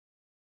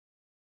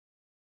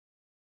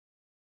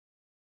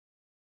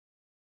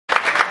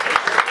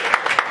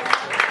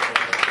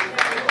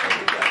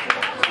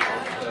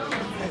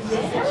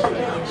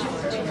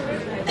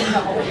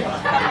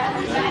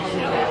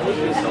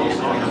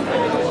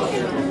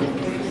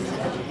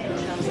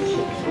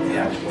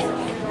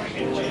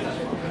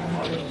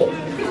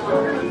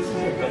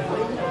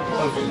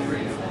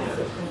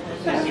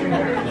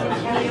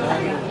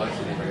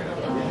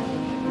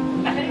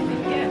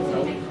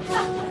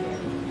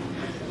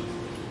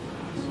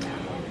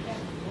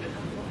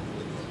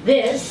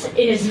This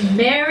is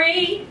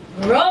Mary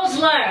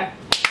Roesler.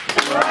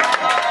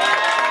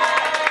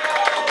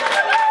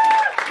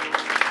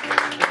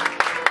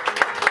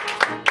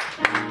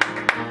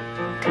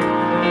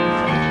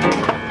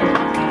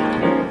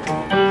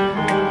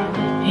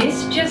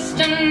 It's just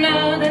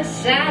another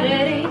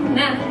Saturday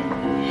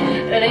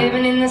night,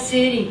 living in the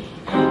city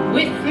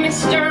with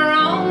Mr.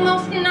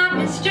 Almost Not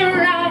Mr.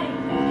 Right.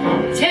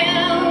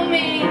 Tell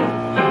me,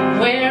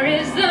 where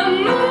is the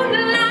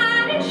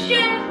moonlight and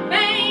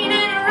champagne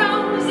and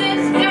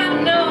roses?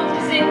 God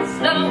knows it's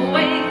the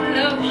way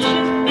love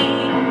should be.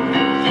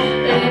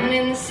 Living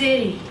in the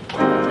city,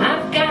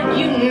 I've got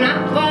you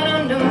not quite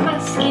under my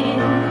skin.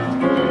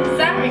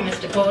 Sorry,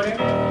 Mr. Porter.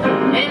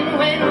 And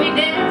when we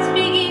dance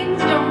begins,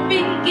 don't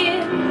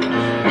begin.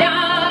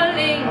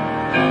 Darling,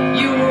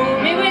 you rule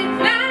me with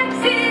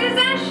taxes.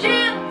 I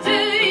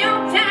shelter your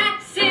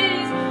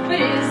taxes. But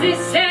is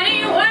this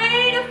any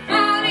way to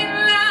fall in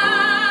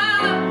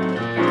love?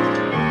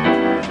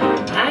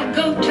 I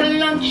go to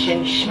lunch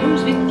and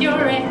schmooze with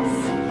your ex.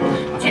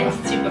 Text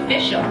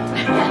superficial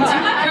to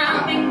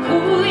calming,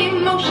 cool,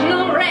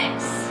 emotional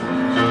wrecks.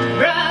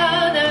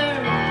 Brother,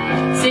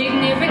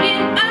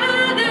 significant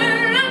other,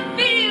 I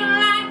feel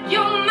like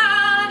your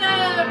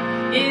mother.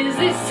 Is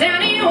this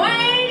any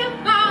way to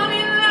fall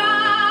in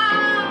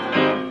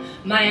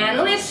love? My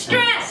analyst's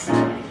stressed.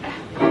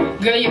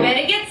 Girl, you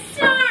better get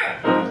smart.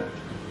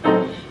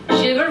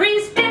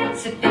 Chivalry's dead,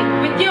 so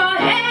think with your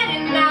head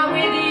and not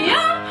with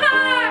your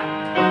heart.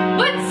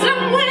 But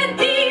somewhere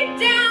deep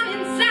down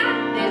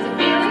inside, there's a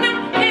feeling that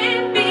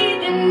can't be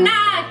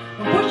denied.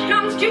 When push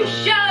comes to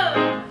shove,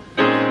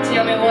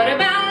 tell me, what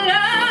about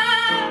love?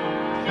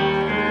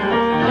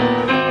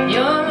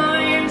 Your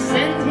lawyer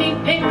sends me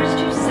papers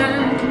to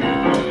sign.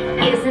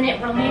 Isn't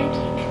it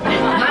romantic?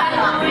 My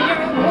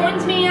lawyer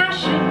warns me I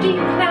should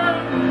decline.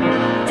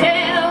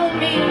 Tell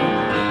me,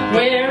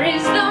 where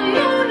is the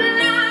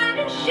moonlight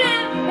and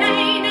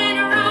champagne and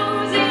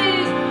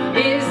roses?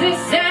 Is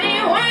this any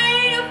way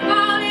to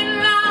fall in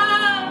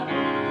love?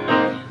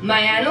 My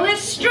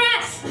analyst's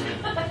stressed.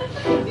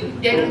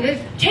 It'll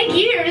take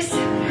years.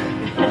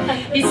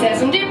 He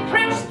says I'm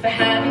depressed for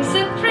having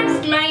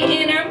suppressed my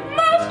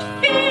innermost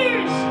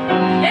fears.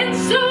 And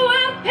so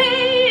I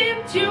pay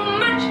him too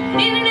much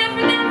in an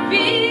effort that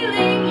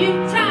feeling you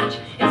touch.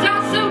 It's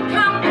all so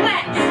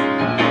complex,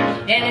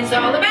 and it's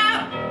all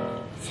about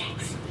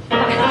sex.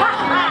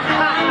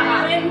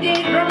 When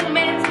did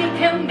romance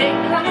become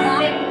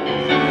déclassé?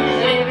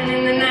 Living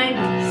in the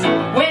 90s.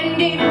 When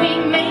did we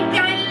make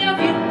I love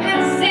you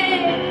passé?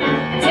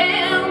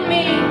 Tell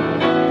me,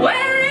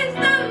 where is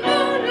the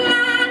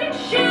moonlight and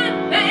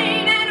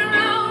champagne and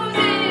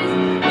roses?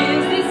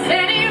 Is this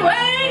any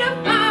way to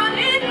fall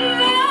in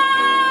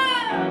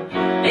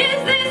love? Is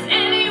this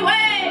any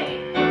way?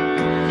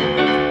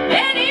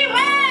 Any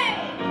way?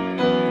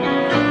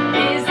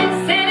 Is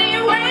this any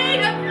way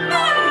to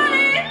fall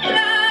in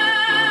love?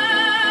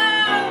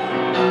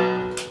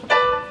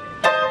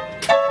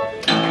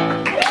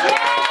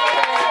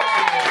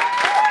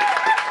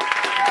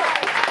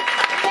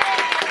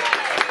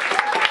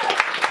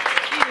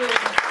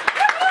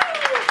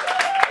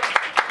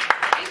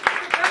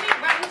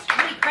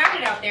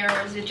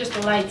 Or is it just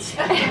the lights?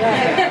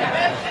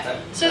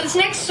 So this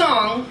next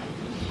song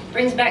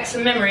brings back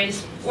some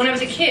memories. When I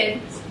was a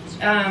kid,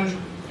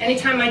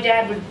 anytime my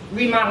dad would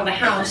remodel the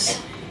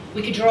house,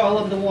 we could draw all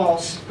over the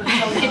walls.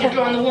 So we could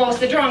draw on the walls,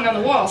 the drawing on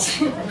the walls,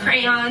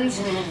 crayons.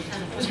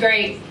 It was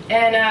great.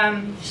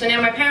 And so now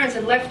my parents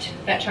had left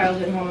that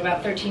childhood home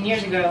about 13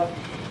 years ago.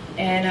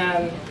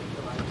 And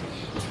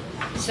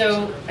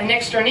so a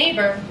next door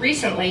neighbor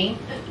recently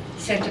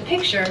sent a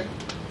picture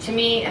to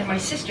me and my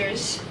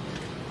sisters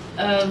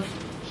of,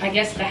 I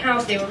guess, the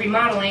house they were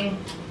remodeling,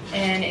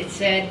 and it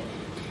said,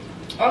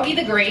 Augie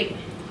the Great,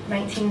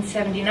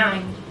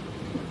 1979.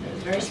 It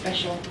was very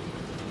special.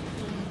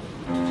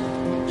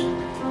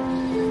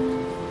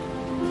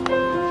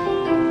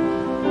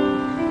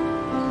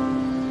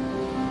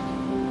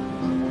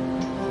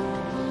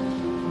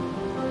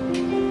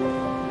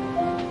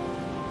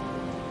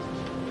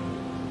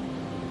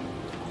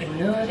 I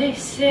know they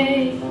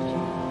say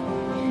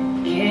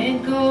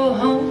can't go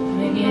home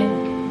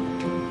again.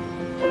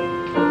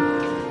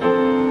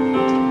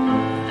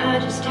 I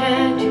just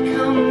had to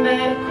come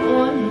back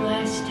one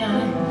last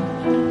time.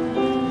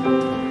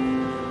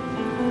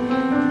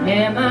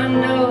 Ma'am, I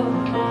know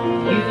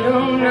you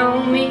don't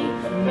know me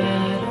from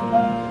Adam.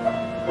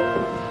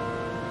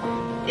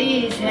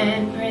 These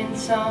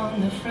handprints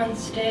on the front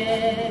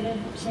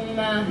steps are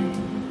mine.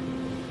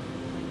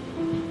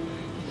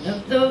 And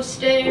up those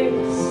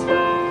stairs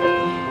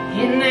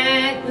in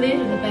that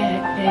little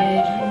back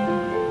bedroom,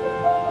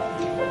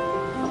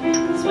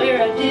 it's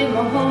where I did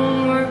my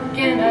homework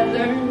and I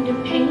learned to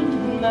paint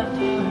my heart.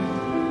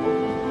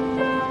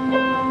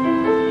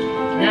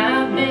 And I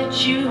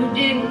bet you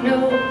didn't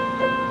know,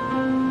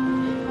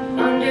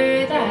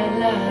 under that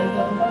live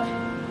oak,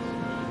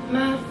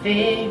 my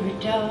favorite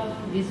dog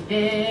is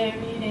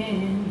buried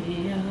in the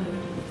yard.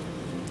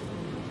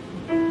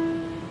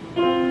 I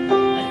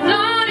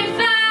thought if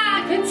I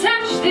could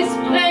touch this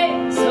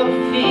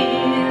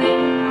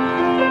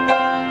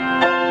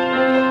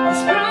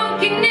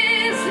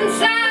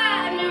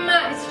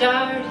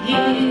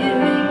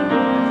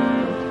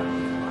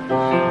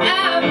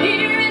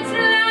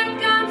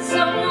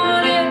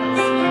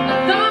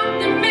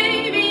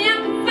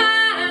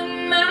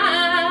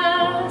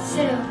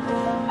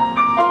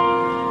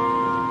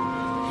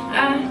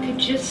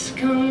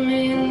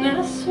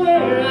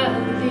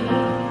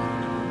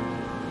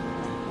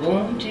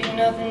take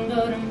nothing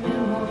but a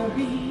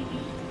memory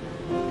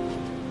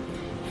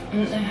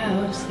from the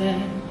house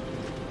that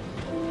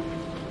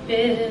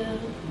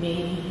built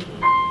me.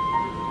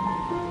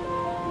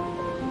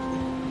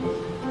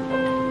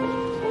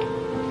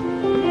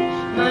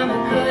 Mama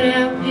cut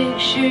out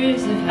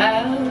pictures of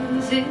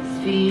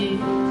houses,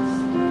 fields,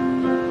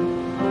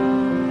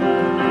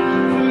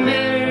 from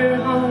better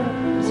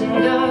homes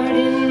and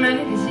garden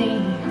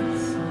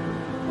magazines.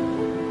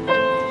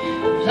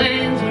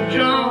 Plans were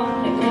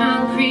drawn and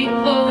concrete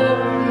poured,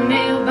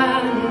 nail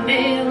by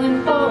nail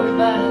and board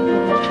by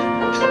board.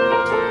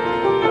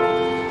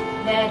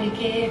 Daddy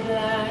gave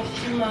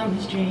life to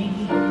Mama's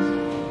dreams.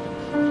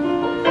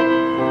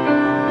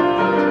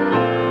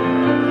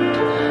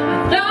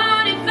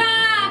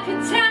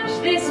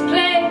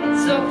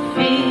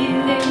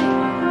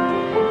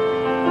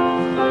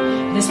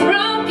 This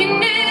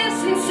brokenness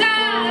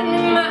inside me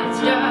might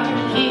start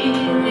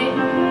healing.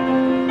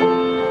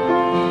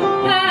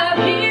 Out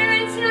here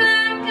it's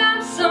like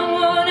I'm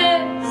someone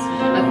else.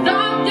 I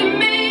thought that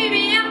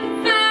maybe I could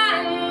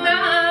find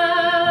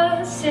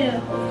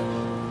myself.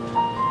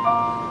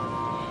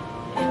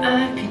 If I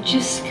could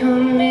just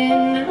come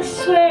in, I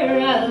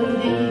swear I'll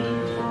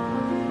leave.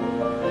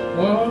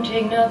 Won't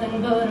take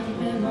nothing but a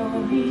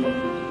memory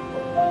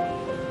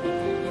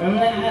from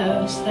the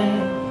house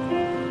that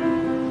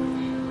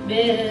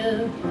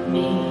built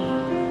me.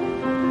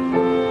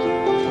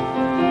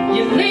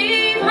 You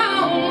leave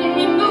home,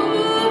 you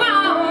move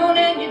on,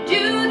 and you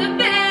do the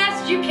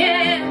best you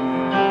can.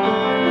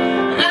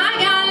 I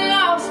got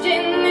lost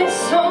in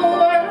this whole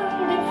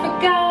world and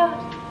forgot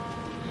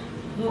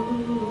who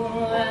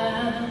I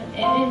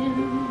am.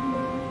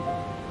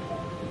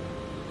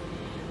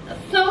 I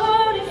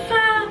thought if I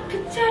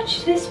could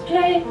touch this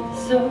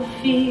place or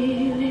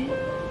feel it,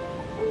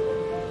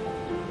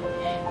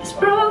 this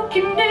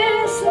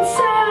brokenness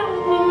inside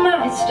me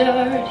might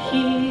start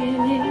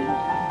healing.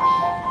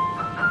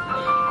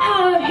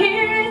 Out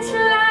here it's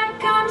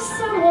like I'm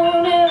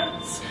someone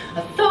else.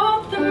 I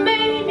thought that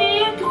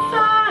maybe I could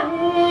find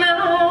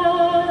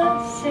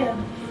myself.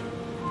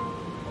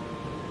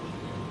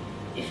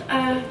 If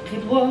I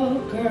could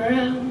walk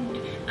around,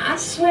 I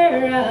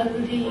swear I'll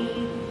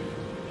leave.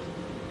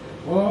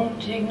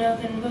 Won't take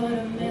nothing but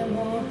a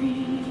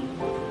memory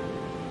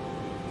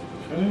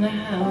from the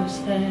house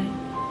that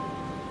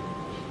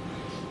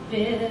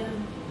built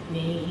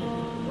me.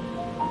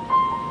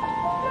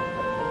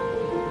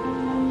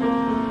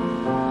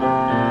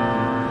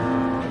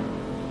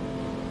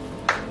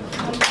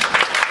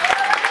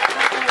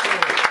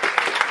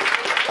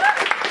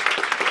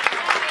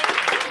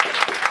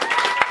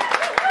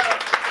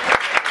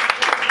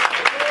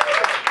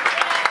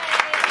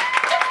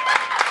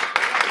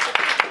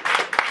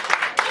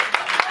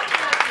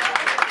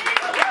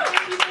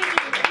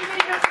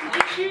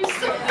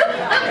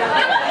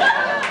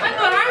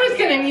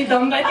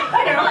 Them, but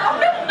you know.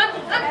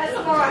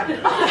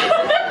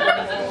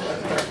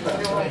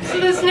 So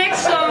this next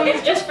song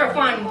is just for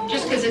fun,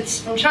 just because it's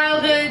from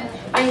childhood,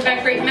 brings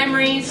back great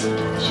memories.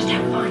 Let's just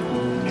have fun.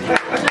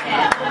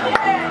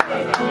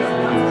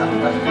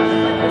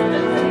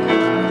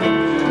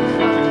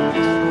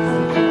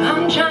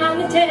 I'm trying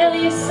to tell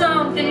you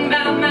something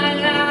about my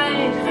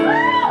life.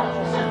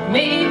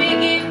 Maybe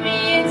give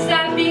me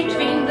insight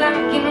between black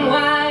and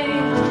white.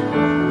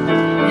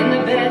 And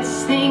the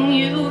best thing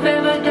you've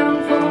ever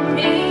done for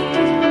me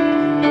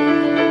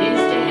is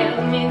to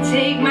help me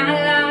take my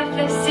life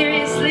less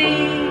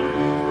seriously.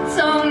 It's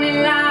only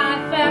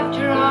life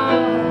after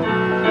all.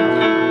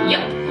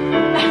 Yup.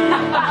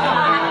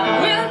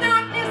 Well,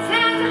 darkness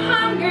has a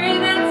hunger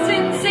that's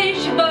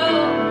insatiable,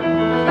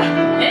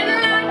 and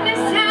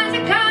lightness has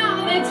a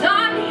call that's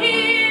hard to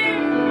hear.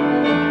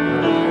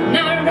 And I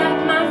wrap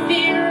my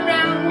fear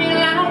around me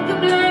like a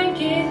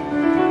blanket.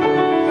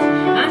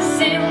 I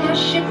sail my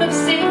ship of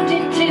safety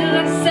till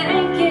I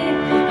sank it.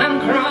 I'm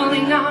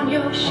crawling on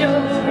your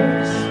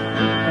shores.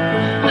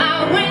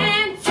 I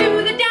went to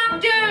the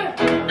doctor,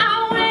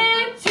 I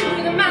went to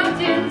the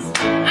mountains,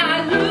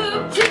 I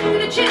looked to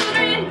the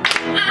children,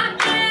 I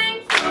drank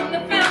from the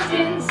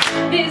fountains.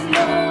 There's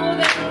more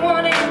than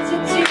one answer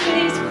to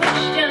these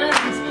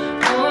questions,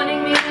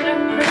 warning me to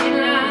pray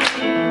life.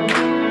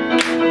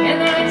 And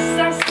unless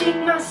I seek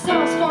my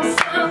source for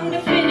some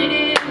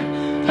definitive,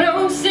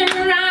 closer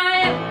I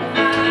am.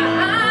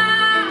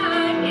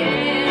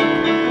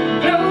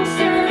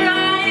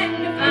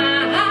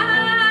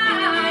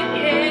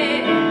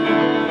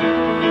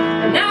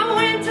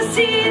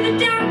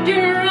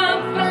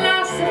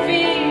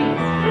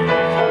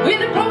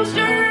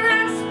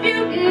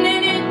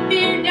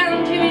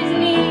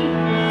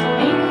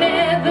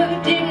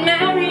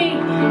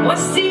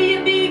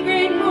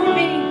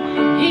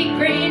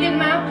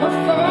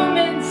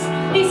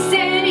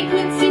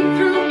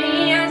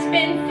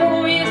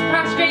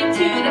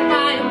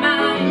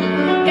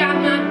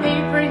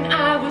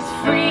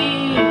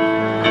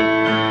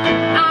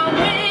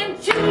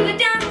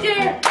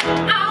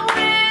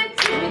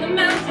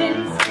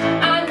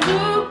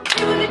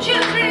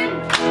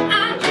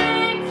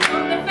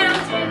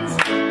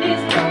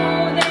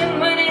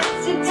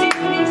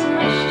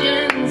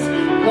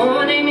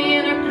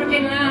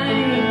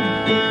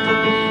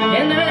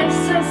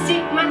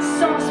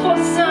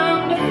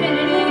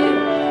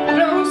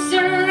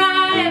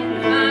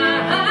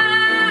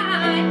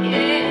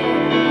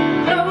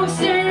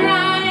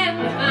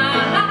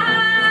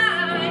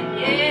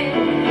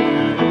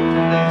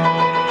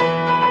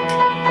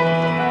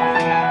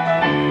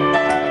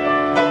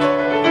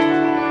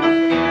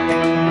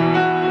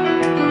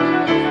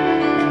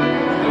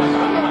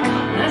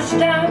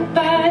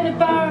 by the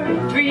bar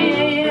at 3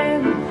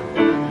 a.m.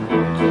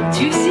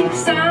 to seek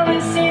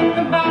solace in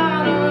the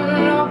bottle,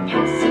 or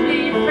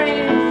possibly a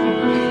friend.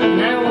 And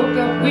I woke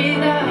up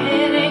with a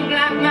headache,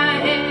 like my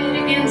head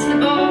against the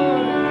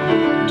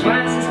board,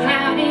 twice as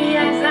cloudy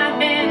as I'd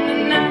been the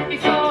night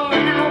before.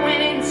 And I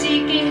went in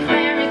seeking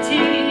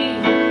clarity.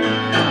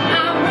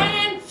 I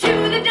went to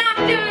the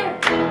doctor,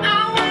 I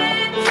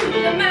went to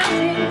the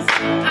mountains, I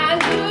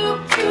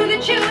looked to the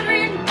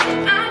children,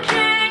 I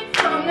drank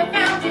from the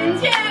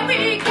fountains. Yeah,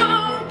 we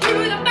go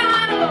through the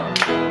bottle,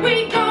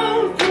 we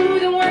go through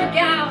the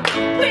workout,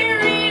 we're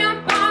in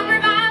up on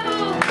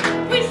revival,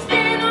 we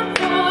stand up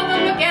for the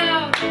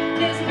lookout.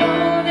 There's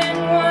more than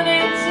one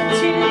answer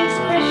to these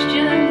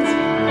questions,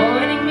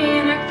 pointing me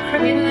in a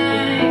crooked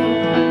line.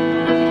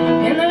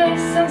 And the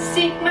less I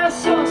seek my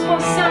source for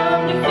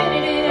some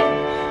definitive,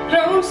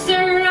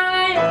 closer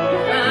I am to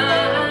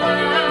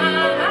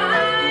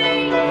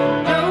find,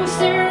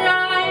 closer I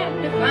am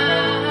to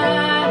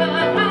find,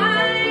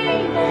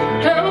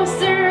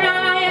 closer I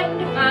am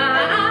to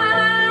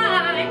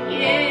find,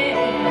 yeah.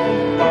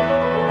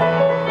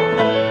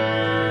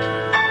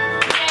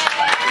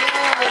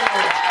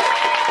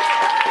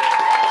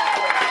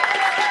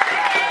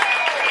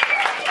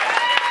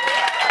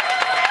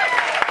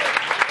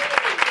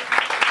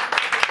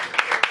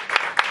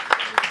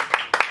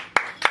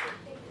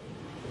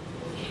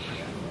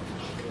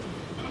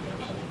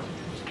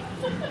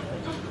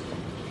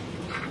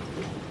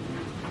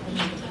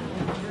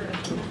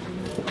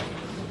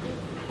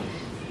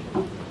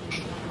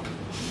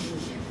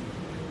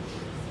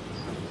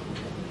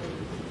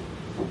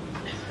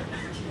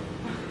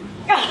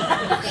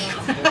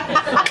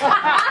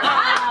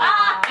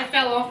 I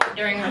fell off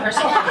during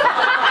rehearsal.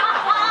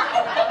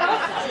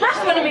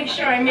 Just want to make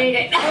sure I made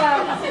it.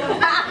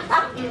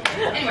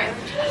 Anyway,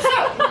 so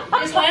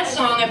this last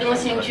song I've been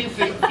listening to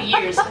for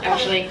years,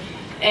 actually,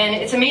 and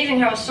it's amazing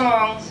how a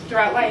song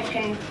throughout life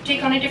can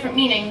take on a different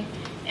meaning,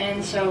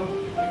 and so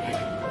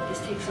this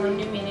takes on a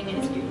new meaning, and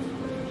it's beautiful.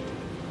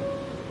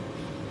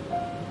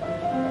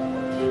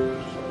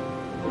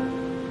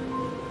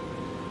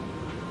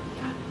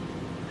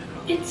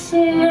 It's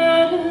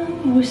not a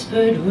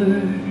whispered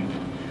word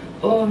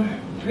or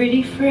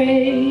pretty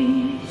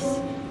phrase.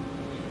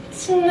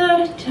 It's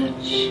not a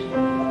touch.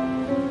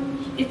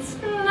 It's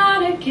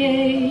not a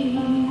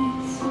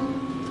gaze.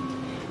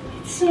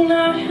 It's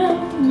not how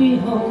we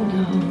hold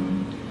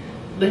on,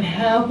 but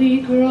how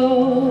we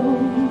grow.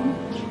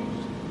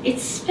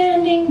 It's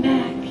standing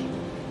back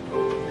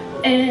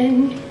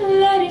and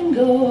letting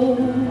go.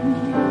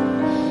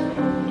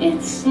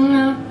 It's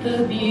not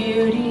the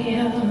beauty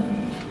of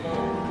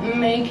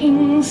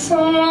making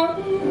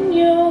someone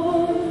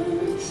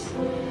yours.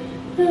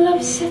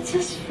 Love sets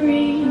us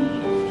free.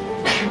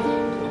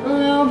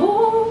 Love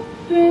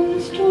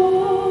opens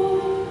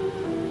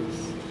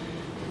doors.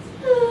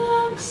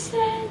 Love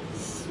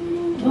says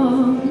move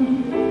on.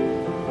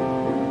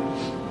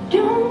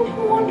 Don't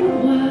wonder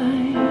why.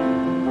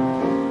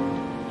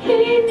 He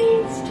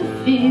needs to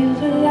feel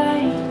the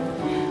light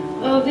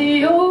of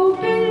the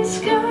open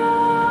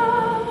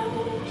sky.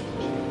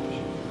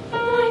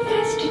 Life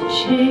has to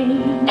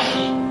change.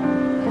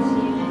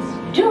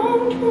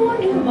 Don't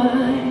wonder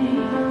why.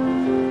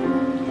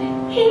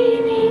 He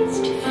needs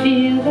to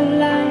feel the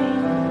light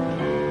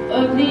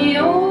of the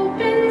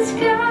open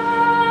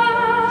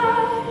sky.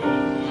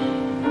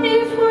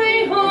 If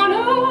we hold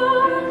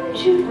on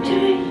too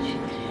tight,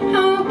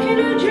 how can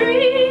a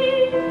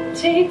dream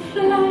take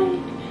flight?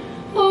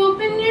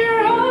 Open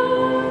your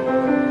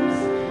arms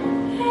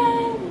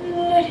and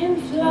let him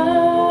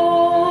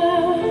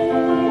fly.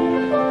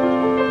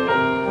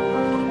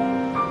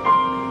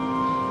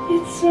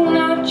 It's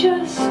not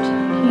just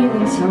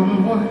healing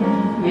someone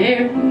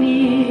very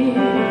near.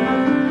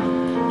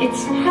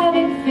 It's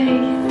having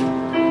faith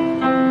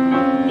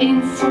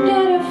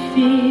instead of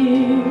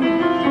fear.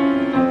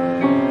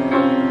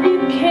 You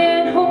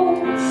can't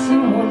hold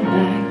someone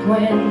back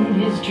when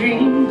his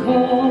dream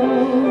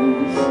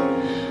calls.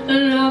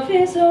 Love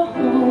is a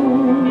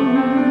home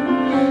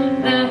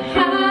that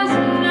has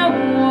no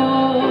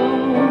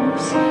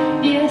walls.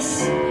 Yes,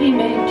 he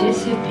may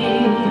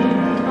disappear.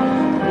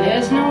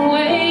 There's no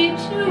way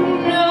to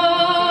know.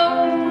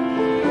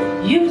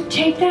 You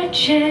take that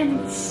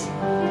chance.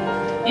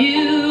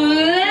 You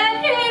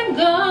let him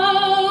go.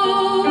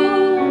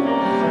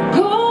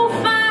 Go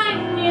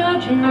find your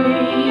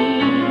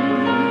dream.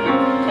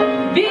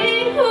 Be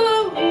who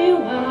you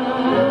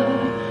are.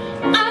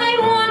 I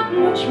want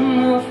much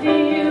more for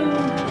you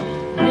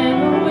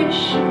than a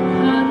wish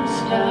on a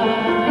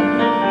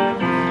star.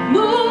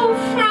 Move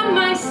from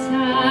my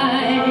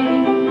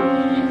side.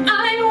 I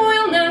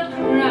will not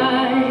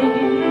cry.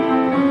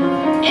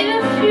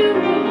 If you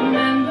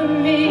remember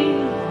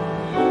me,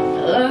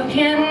 love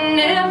can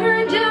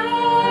never die.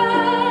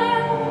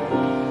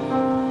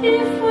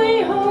 If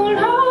we hold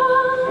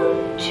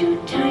on too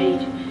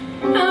tight,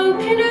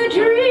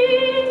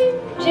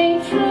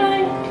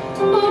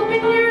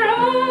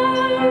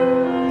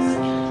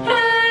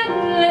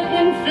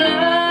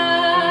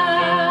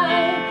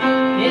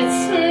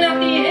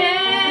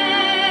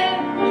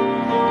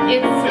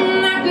 It's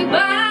not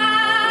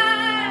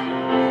goodbye.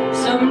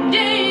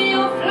 Someday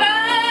you'll fly.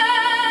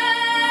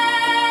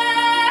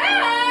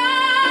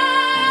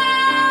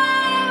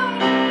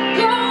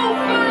 Go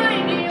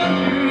find your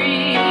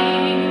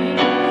dream.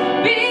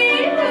 Be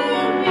who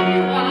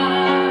you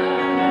are.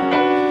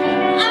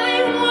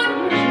 I want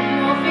much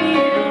more for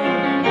you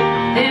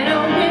than a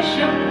wish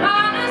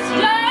upon a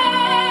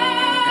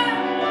star.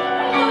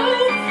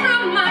 Move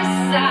from my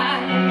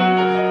side.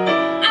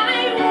 I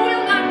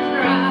will not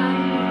cry.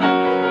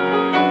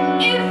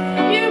 If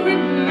you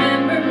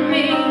remember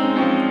me,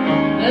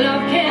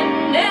 love can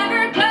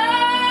never die.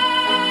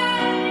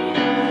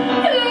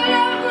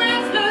 Love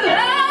lets the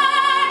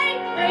light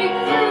break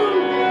through.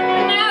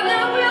 Now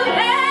love will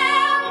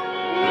help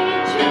me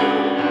to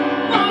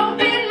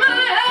open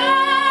my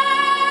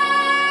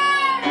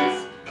eyes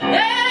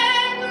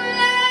and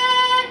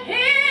let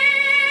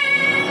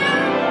him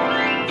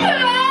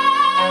fly.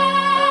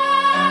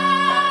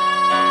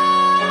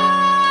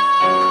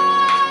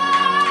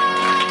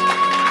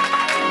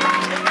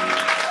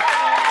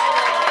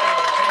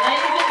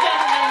 Ladies and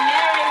gentlemen,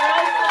 Mary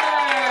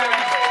Roesler.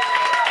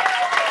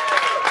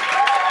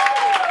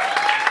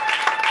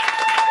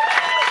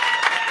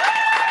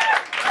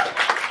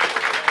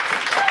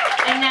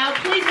 And now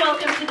please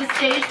welcome to the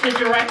stage the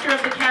director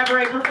of the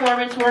Cabaret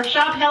Performance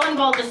Workshop, Helen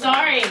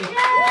Baldessari.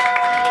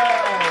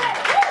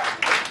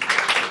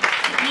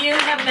 You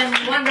have been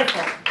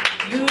wonderful.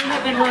 You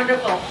have been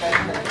wonderful.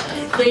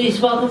 Please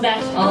welcome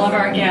back all of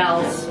our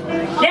gals.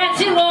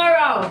 Nancy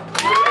Lauro.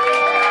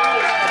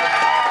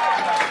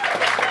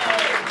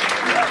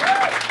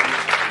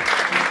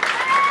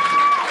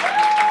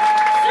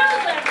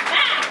 Susan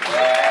Mack.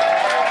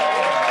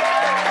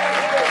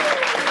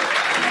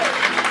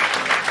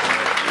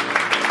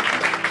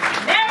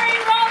 Mary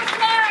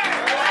Roesler.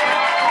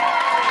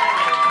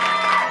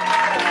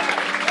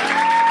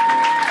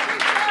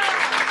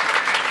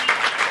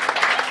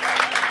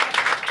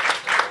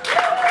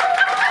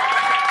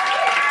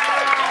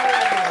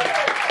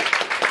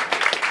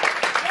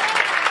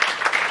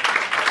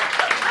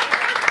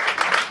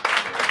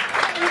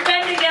 We've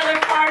been together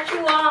far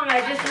too long.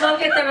 I just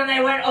looked at them and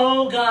they went,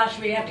 oh gosh,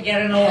 we have to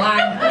get in a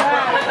line.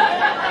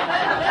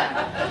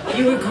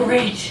 You were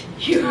great.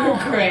 You were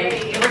great.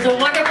 It was a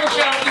wonderful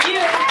show. You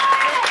were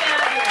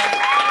fabulous.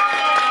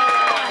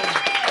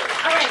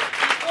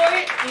 All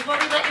right, before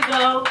we let you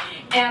go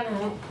and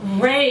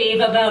rave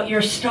about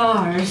your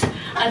stars,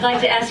 I'd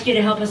like to ask you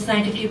to help us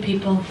thank a few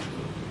people.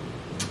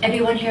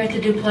 Everyone here at the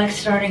Duplex,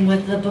 starting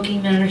with the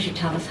booking manager,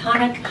 Thomas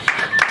Honeck.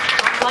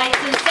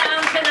 Lights and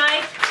sound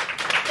tonight.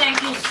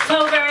 Thank you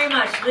so very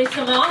much,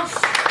 Lisa Moss.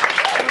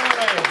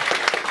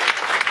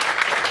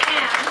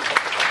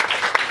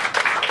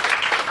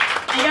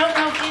 And I don't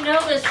know if you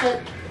know this,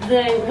 but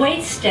the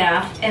wait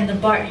staff and the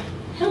bar.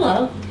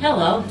 Hello,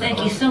 thank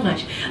you so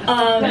much.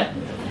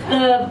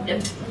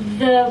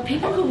 The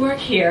people who work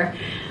here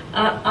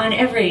on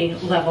every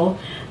level,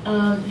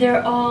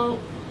 they're all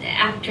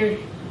actor,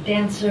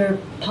 dancer,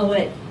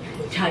 poet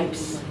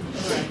types.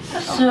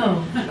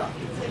 So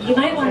you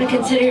might want to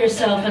consider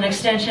yourself an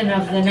extension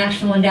of the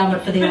National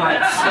Endowment for the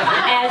Arts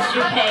as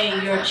you pay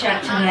your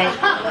check tonight.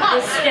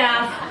 This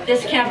staff,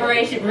 this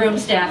cabaret room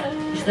staff,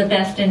 is the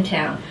best in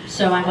town.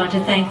 So I want to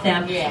thank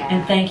them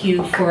and thank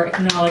you for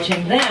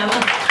acknowledging them.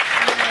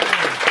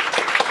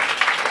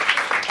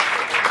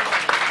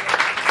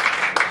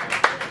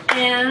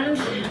 And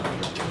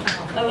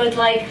I would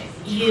like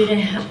you to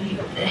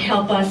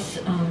help us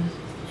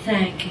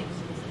thank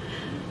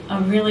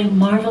a really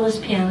marvelous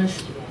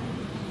pianist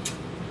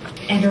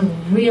and a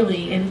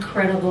really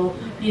incredible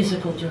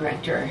musical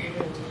director,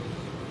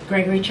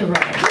 Gregory Cherone.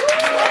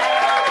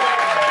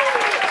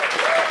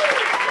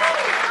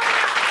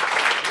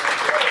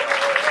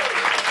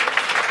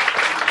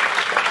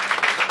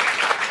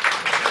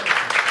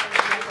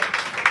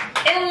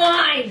 In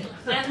line.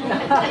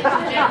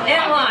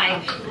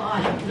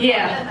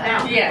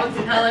 Yeah.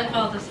 Helen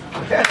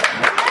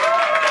Baldessari.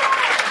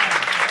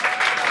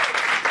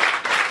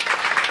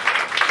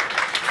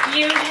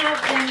 You have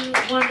been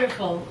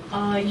wonderful.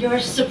 Your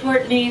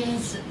support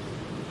means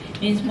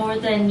more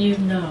than you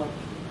know,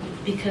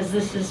 because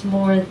this is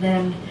more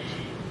than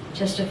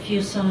just a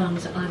few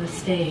songs on a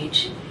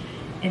stage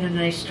in a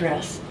nice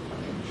dress.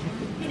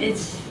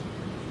 It's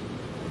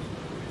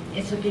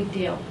a big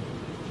deal.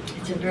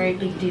 It's a very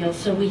big deal.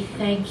 So we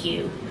thank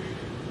you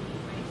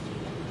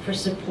for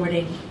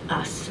supporting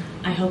us.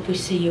 I hope we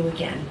see you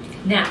again.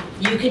 Now,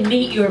 you can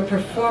meet your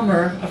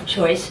performer of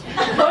choice,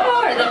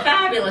 or the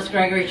fabulous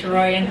Gregory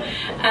Cherone,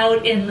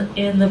 out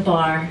in the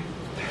bar.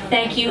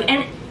 Thank you,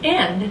 and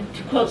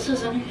to quote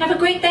Susan, have a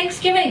great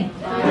Thanksgiving.